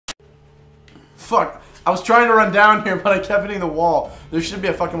Fuck. I was trying to run down here, but I kept hitting the wall. There should be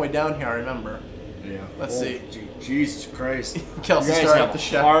a fucking way down here, I remember. Yeah. Let's see. Jesus Christ. Kelsey started up the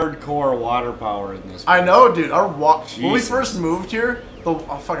shower. Hardcore water power in this place. I know, dude. When we first moved here, oh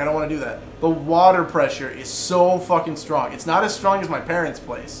fuck, I don't want to do that. The water pressure is so fucking strong. It's not as strong as my parents'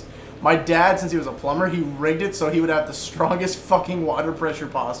 place. My dad, since he was a plumber, he rigged it so he would have the strongest fucking water pressure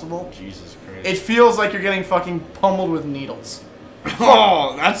possible. Jesus Christ. It feels like you're getting fucking pummeled with needles.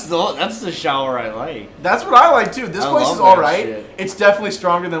 Oh, that's the shower I like. That's what I like too. This place is all right. Shit. It's definitely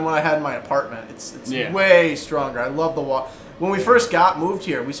stronger than what I had in my apartment. It's way stronger. I love the water. When we first moved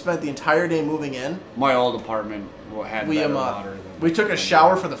here, we spent the entire day moving in. My old apartment had better water. We took a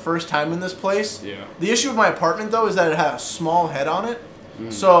shower for the first time in this place. Yeah. The issue with my apartment though is that it had a small head on it,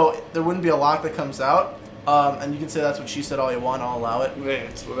 so there wouldn't be a lot that comes out. And you can say that's what she said all you want. I'll allow it. Yeah,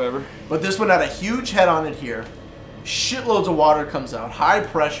 it's whatever. But this one had a huge head on it here. Shitloads of water comes out, high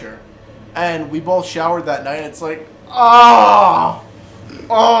pressure, and we both showered that night. It's like, oh,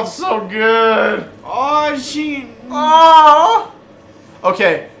 it's so good.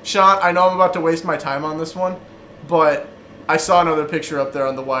 Okay, Sean, I know I'm about to waste my time on this one, but I saw another picture up there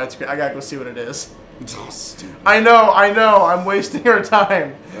on the widescreen. I gotta go see what it is. It's all stupid. I know, I'm wasting our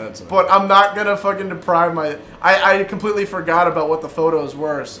time. But I'm not gonna fucking deprive my. I completely forgot about what the photos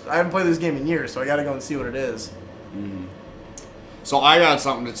were. I haven't played this game in years, so I gotta go and see what it is. So I got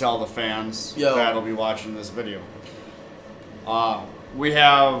something to tell the fans that'll be watching this video. We're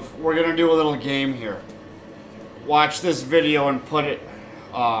gonna do a little game here. Watch this video and put it.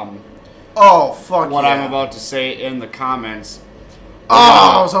 Oh fuck! What I'm about to say in the comments.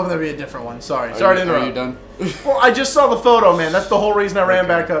 I was hoping there'd be a different one. Sorry to interrupt. Are you done? Well, I just saw the photo, man. That's the whole reason I ran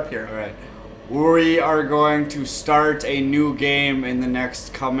back up here. All right. We are going to start a new game in the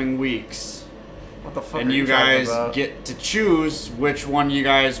next coming weeks. What the fuck? And you guys get to choose which one you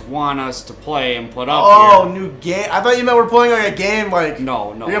guys want us to play and put up here. Oh, new game. I thought you meant we're playing like a game like... No.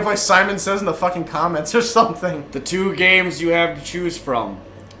 You're going to play Simon Says in the fucking comments or something. The two games you have to choose from.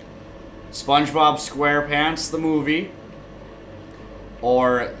 SpongeBob SquarePants, the movie.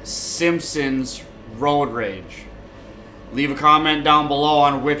 Or Simpsons Road Rage. Leave a comment down below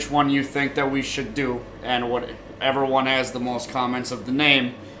on which one you think that we should do. And whatever one has the most comments of the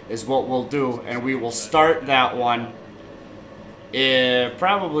name is what we'll do, and we will start that one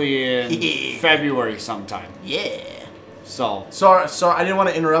probably in February sometime. Yeah. So I didn't want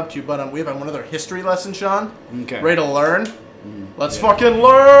to interrupt you, but we have another history lesson, Sean. Okay. Ready to learn? Let's fucking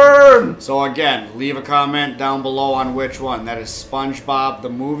learn! So again, leave a comment down below on which one. That is SpongeBob the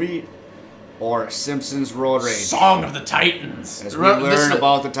movie or Simpsons Road Rage. Song of the Titans. As we learn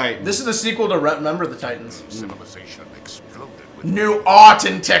about the Titans. This is the sequel to Remember the Titans. Civilization exploded with new art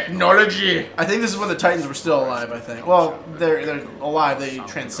and technology. I think this is when the Titans were still alive, I think. Well, they're alive. They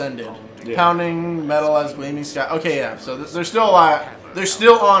transcended. Yeah. Counting metal as gleaming sky. Okay, yeah. So they're still alive. They're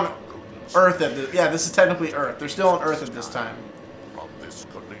still on Earth at this. Yeah, this is technically Earth. They're still on Earth at this time. From this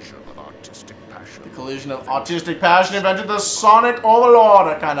collision of artistic passion. The collision of artistic passion invented the sonic overlord.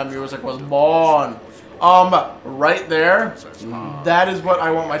 That kind of music was born. Right there. That is what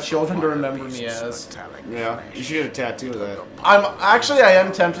I want my children to remember me as. Yeah, you should get a tattoo of that. I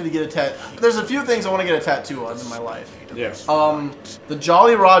am tempted to get a tattoo. There's a few things I want to get a tattoo of in my life. Yes. The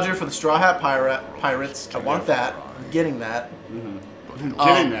Jolly Roger for the Straw Hat Pirates. I want that. I'm getting that.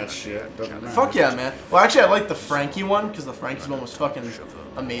 Getting that shit. Fuck yeah, man. Well, actually, I like the Frankie one because the Frankie's one was fucking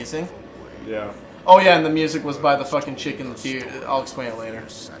amazing. Yeah. Oh yeah, and the music was by the fucking chick in the theater. I'll explain it later.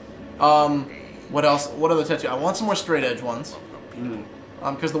 What else? What other tattoo? I want some more straight edge ones.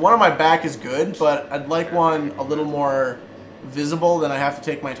 Because the one on my back is good, but I'd like one a little more visible than I have to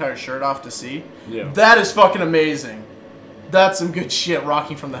take my entire shirt off to see. Yeah. That is fucking amazing. That's some good shit,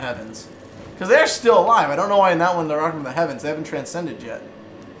 rocking from the heavens. Because they're still alive. I don't know why in that one they're rocking from the heavens. They haven't transcended yet.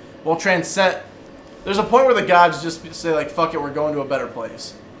 Well, there's a point where the gods just say, like, fuck it, we're going to a better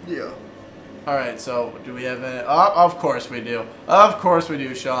place. Yeah. Alright, so do we have any... Oh, of course we do. Of course we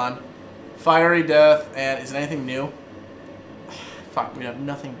do, Sean. Fiery Death, and is it anything new? Fuck, we have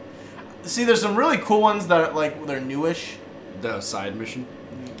nothing. See, there's some really cool ones that are, like, they're newish. The side mission?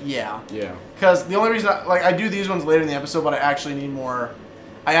 Yeah. Yeah. Because the only reason, I do these ones later in the episode, but I actually need more...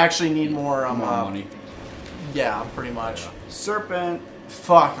 more money. Yeah, pretty much. Serpent.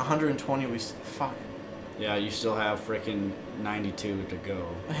 Fuck, 120 fuck. Yeah, you still have freaking 92 to go.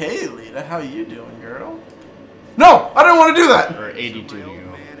 Hey, Lita, how you doing, girl? No! I didn't want to do that! Or 82 to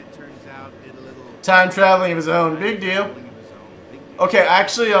go. Time traveling of his own. Big deal. Okay,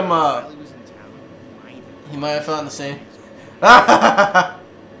 actually, he might have found the same. Does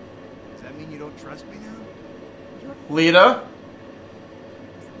that mean you don't trust me now? Lita?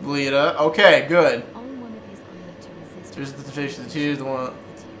 Lita. Okay, good. Only one of his army to resist. There's the fish, the tears, the one. The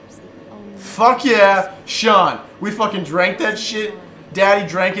tears, the only Fuck yeah! Sean, we fucking drank that shit. Daddy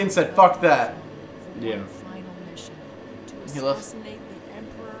drank it and said, fuck that. Yeah. final mission to He left. assassinate the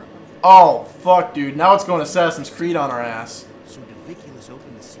Emperor of Oh, fuck, dude. Now it's going Assassin's Creed on our ass. So Daviculus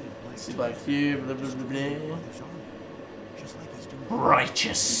opened the sea of black. See, like, here, blah, blah, blah, blah. Father's army, just like he's doing.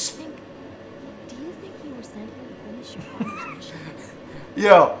 Righteous. Do you think you were sent here to finish your father's mission?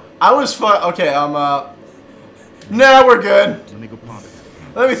 Yo, I was okay, nah, we're good. Let me go ponder.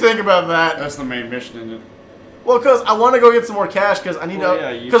 Let me think about that. That's the main mission, isn't it? Well, because I want to go get some more cash, because I need Well, to...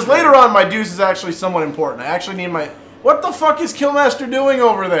 yeah, you Because should. later on, my deuce is actually somewhat important. I actually need my... What the fuck is Killmaster doing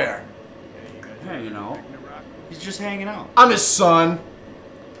over there? Yeah, you know. He's just hanging out. I'm his son.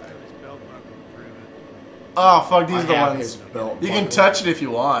 Oh, fuck, these I are the have his ones. belt You can buckle. touch it if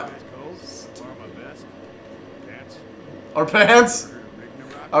you want. Or pants?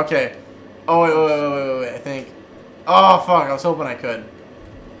 Okay. Oh, wait, I think... Oh, fuck, I was hoping I could.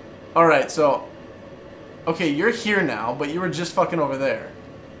 Alright, so... Okay, you're here now, but you were just fucking over there.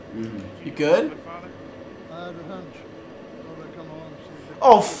 Mm-hmm. You good? I had a hunch. Thought I'd come along and see if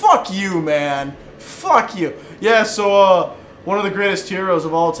Oh, fuck you, man. Fuck you. Yeah, so, one of the greatest heroes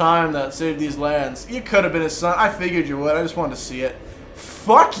of all time that saved these lands. You could have been his son. I figured you would. I just wanted to see it.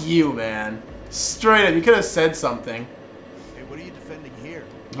 Fuck you, man. Straight up. You could have said something. Hey, what are you defending here?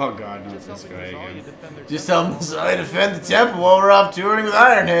 Oh god, not this guy again. Just help Messiah defend the temple while we're off touring with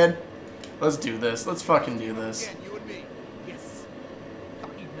Ironhead. Let's do this. Let's fucking do this. You and me. Yes.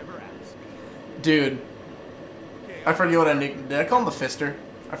 Thought you'd never ask. Dude. I forget what I nicknamed. Did I call him the Fister?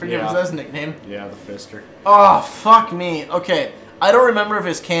 I forget Yeah. if that's his nickname. Yeah, the fister. Oh, fuck me. Okay, I don't remember if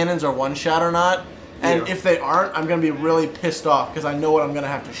his cannons are one-shot or not. And Yeah. if they aren't, I'm going to be really pissed off because I know what I'm going to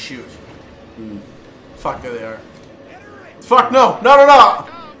have to shoot. Fuck, there they are. Fuck, no. No, no, no.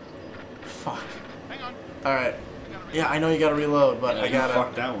 Fuck. Alright. Yeah, I know you got to reload, but Yeah, I you got to...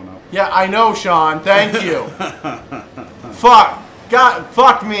 fucked that one up. Yeah, I know, Sean. Thank you. Fuck. God,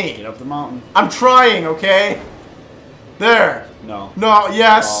 fuck me. Get up the mountain. I'm trying, okay? There. No. No,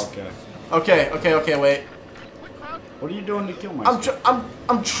 yes. Oh, okay. Okay, wait. What are you doing to kill myself?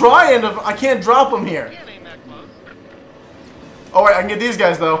 I'm trying to... I can't drop them here. Oh, wait, I can get these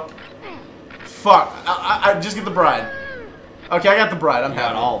guys, though. Fuck. I just get the bride. Okay, I got the bride. I'm You got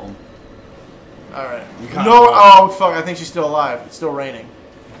happy. all of them. Alright. You got No, all. oh, fuck. I think she's still alive. It's still raining.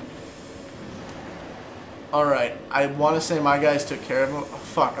 Alright. I want to say my guys took care of them. Oh,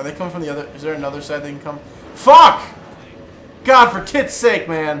 fuck. Are they coming from the other... Is there another side they can come... Fuck! God, for tits' sake,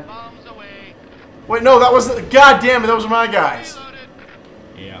 man. Wait, no, that wasn't... God damn it, those were my guys.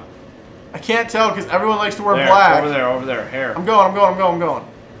 Yeah. I can't tell because everyone likes to wear There, black. over there. Hair. I'm going.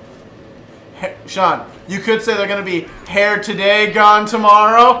 Sean, you could say they're going to be hair today, gone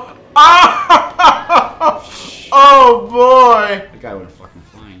tomorrow. Ah! Oh, boy. The guy went fucking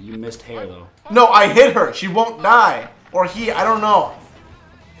flying. You missed hair, though. No, I hit her. She won't die. Or he, I don't know.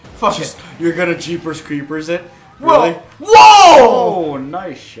 Fuck it. You're gonna Jeepers Creepers it? Whoa! Really? Whoa! Oh,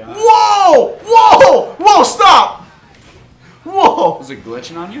 nice shot. Whoa, stop! Whoa! Was it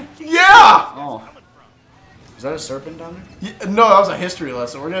glitching on you? Yeah! Oh. Is that a serpent down there? Yeah, no, that was a history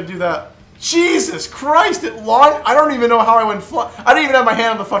lesson. We're gonna do that. Jesus Christ! I don't even know how I went fly. I didn't even have my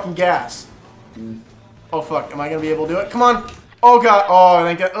hand on the fucking gas. Oh fuck! Am I gonna be able to do it? Come on! Oh god! Oh, I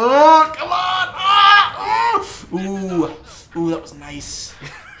didn't get. Oh, come on! Ah! Ooh, that was nice.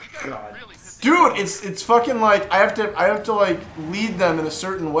 God. Dude, it's fucking like I have to like lead them in a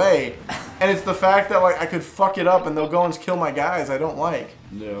certain way, and it's the fact that like I could fuck it up and they'll go and kill my guys. I don't like.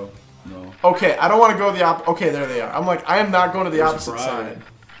 No. Okay, I don't want to go the opposite. Okay, there they are. I'm like I am not going to the There's opposite Brian. side.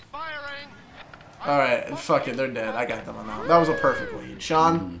 All right, fuck it, they're dead. I got them on that. That was a perfect lead.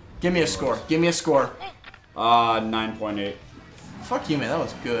 Sean, give me a score. 9.8. Fuck you, man. That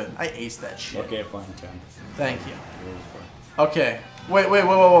was good. I aced that shit. Okay, fine, 10. Thank you. Okay. Wait.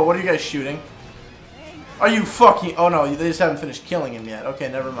 What are you guys shooting? Are you fucking... Oh, no. They just haven't finished killing him yet. Okay,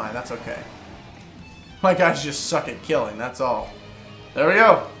 never mind. That's okay. My guys just suck at killing. That's all. There we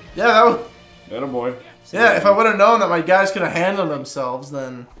go. Yeah, that was... Attaboy. Yeah, if I would have known that my guys could have handled themselves,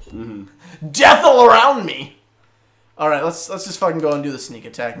 then... Death all around me! Alright, let's just fucking go and do the sneak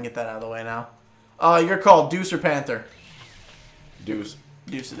attack and get that out of the way now. You're called Deuce or Panther? Deuce.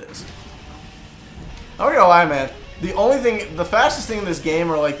 Deuce it is. I'm not gonna lie, man. The fastest thing in this game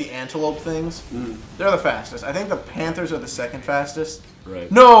are like the antelope things. They're the fastest. I think the panthers are the second fastest.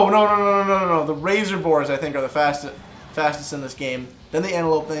 Right. No. The razor boars I think are the fastest in this game. Then the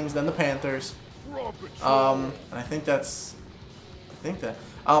antelope things. Then the panthers. And I think that's.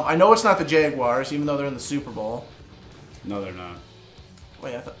 I know it's not the jaguars, even though they're in the Super Bowl. No, they're not.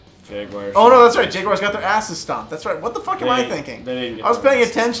 Wait, I thought... Jaguars. Oh, no, that's right. Jaguars got their asses stomped. That's right. What the fuck am I thinking? They didn't get I was their paying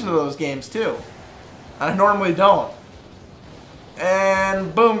asses attention to those games, too. I normally don't.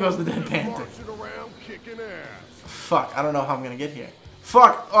 And boom goes the dead panther. Marching around kicking ass. Fuck, I don't know how I'm going to get here.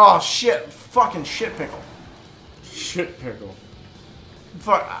 Fuck. Oh, shit. Fucking shit pickle. Shit pickle.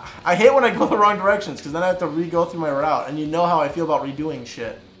 Fuck. I hate when I go the wrong directions, because then I have to re-go through my route. And you know how I feel about redoing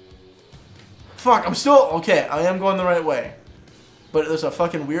shit. Fuck, I'm still... Okay, I am going the right way. But there's a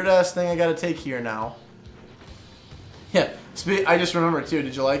fucking weird-ass thing I gotta take here now. Yeah, I just remembered, too.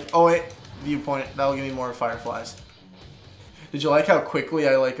 Did you like... Oh, wait. Viewpoint. That'll give me more fireflies. Did you like how quickly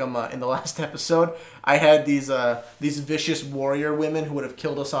I, like, in the last episode, I had these vicious warrior women who would have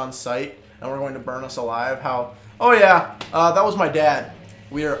killed us on sight and were going to burn us alive? How... Oh, yeah. That was my dad.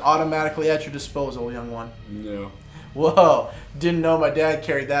 We are automatically at your disposal, young one. No. Whoa. Didn't know my dad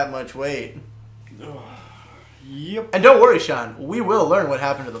carried that much weight. Yep. And don't worry, Sean. We will learn what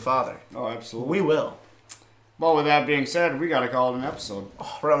happened to the father. Oh, absolutely. We will. Well, with that being said, we gotta call it an episode.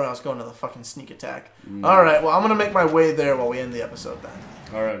 Oh, right when I was going to the fucking sneak attack. Alright, well, I'm gonna make my way there while we end the episode then.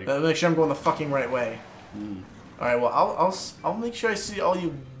 Alrighty. Make sure I'm going the fucking right way. Alright, well, I'll make sure I see all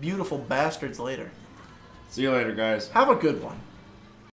you beautiful bastards later. See you later, guys. Have a good one.